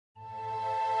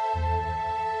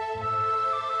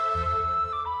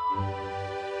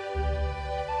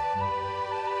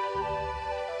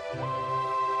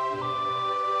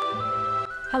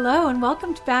Hello and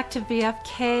welcome back to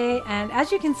VFK, and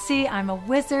as you can see, I'm a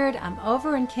wizard. I'm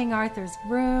over in King Arthur's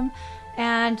room,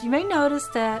 and you may notice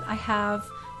that I have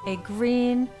a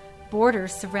green border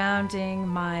surrounding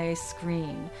my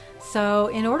screen. So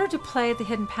in order to play the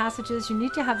hidden passages, you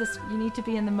need to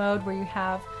be in the mode where you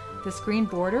have this green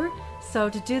border. So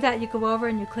to do that, you go over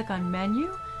and you click on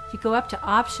menu, you go up to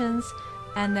options,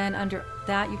 and then under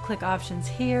that you click options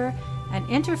here and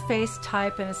interface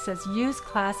type, and it says use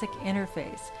classic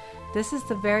interface. This is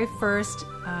the very first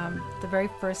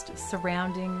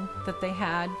surrounding that they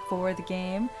had for the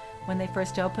game when they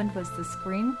first opened, was the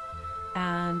screen,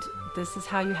 and this is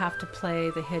how you have to play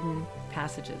the hidden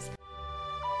passages.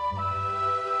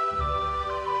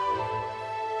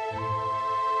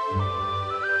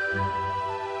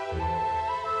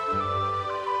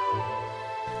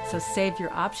 So save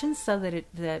your options so that it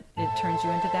turns you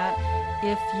into that.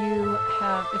 If you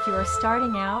are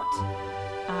starting out,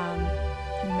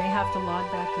 you may have to log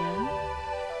back in.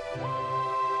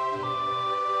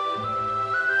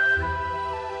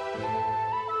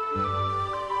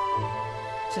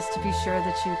 Just to be sure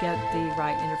that you get the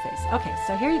right interface. Okay,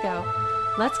 so here you go.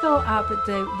 Let's go up.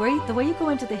 The way you go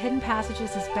into the hidden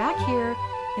passages is back here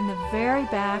in the very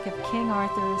back of King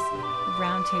Arthur's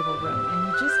round table room, and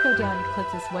you just go down and click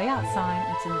this way out sign.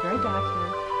 It's in the very back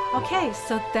here. Okay,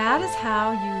 so that is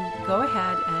how you go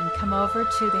ahead and come over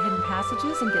to the hidden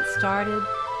passages and get started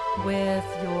with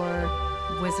your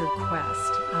wizard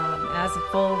quest as a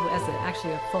full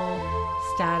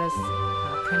status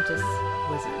apprentice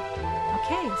wizard.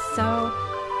 Okay, so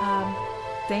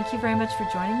thank you very much for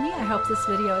joining me. I hope this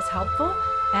video is helpful,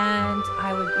 and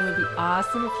it would be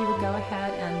awesome if you would go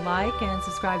ahead and like and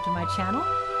subscribe to my channel,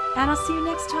 and I'll see you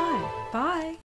next time. Bye.